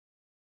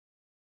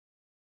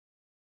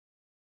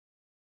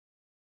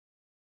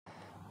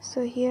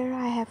So here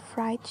I have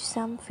fried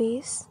some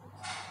fish.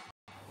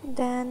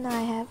 Then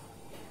I have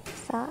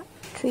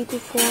 3 to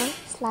 4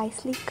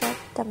 slightly cut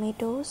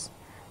tomatoes,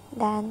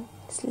 then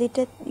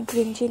slitted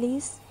green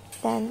chilies,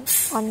 then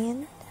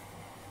onion.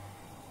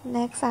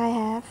 Next I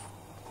have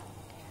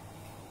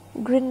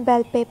green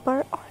bell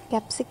pepper or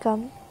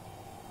capsicum.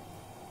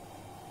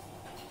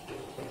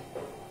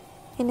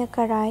 In a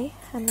karai,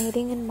 I'm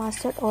adding in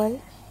mustard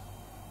oil.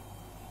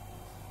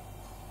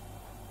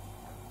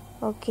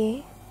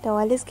 Okay, the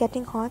oil is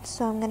getting hot,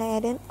 so I'm gonna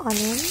add in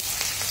onion.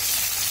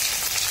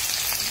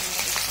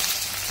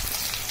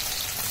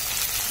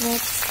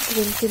 Next,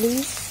 green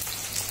chilies.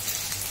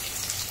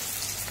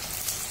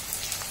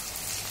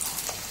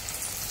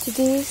 To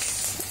this,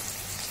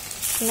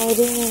 I'm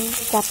adding in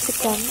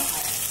capsicum.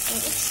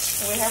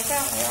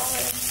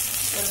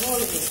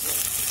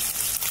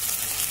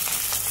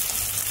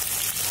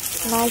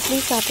 Nicely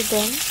sauteed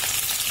them.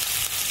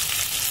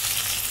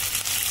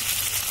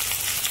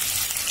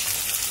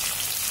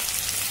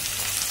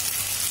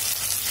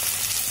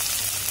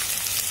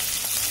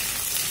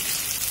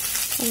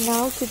 And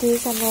now to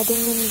this I'm adding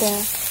in the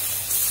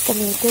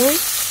tomatoes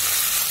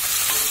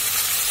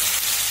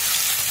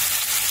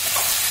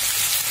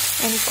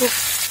and cook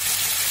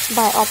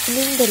by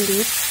opening the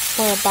lid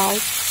for about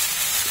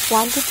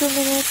 1 to 2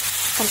 minutes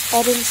and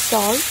add in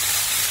salt,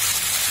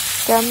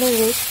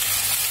 turmeric,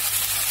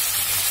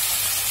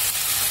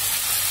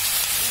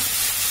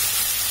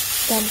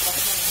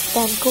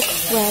 then cook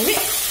well.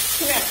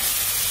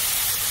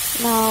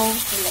 Now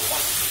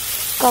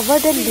cover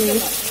the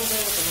lid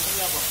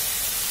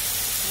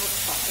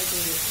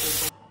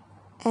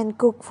and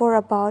cook for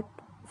about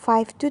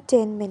 5 to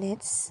 10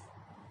 minutes.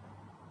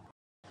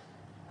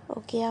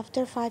 Okay,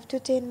 after 5 to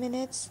 10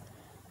 minutes,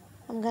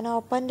 I'm gonna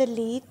open the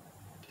lid.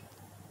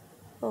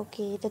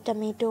 Okay, the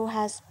tomato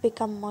has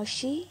become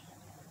mushy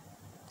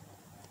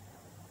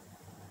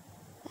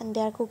and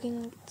they are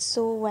cooking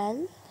so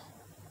well.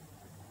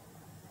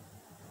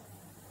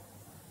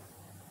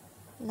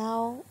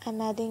 Now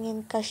I'm adding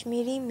in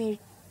Kashmiri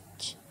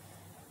mirch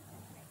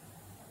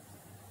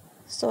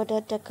so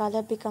that the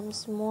color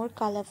becomes more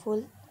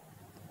colorful.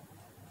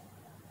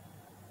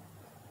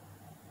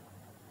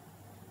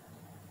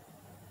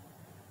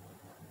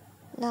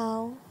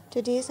 Now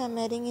to this I'm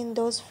adding in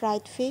those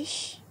fried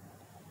fish.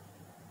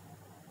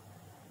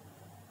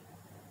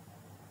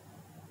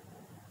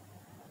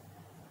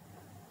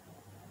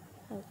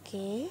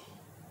 Okay.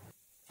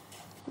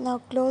 Now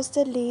close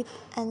the lid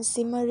and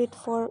simmer it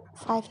for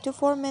 5 to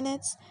 4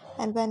 minutes,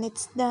 and when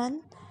it's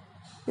done,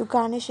 you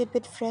garnish it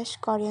with fresh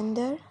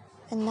coriander,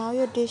 and now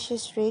your dish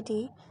is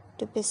ready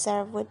to be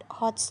served with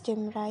hot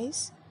steamed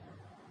rice.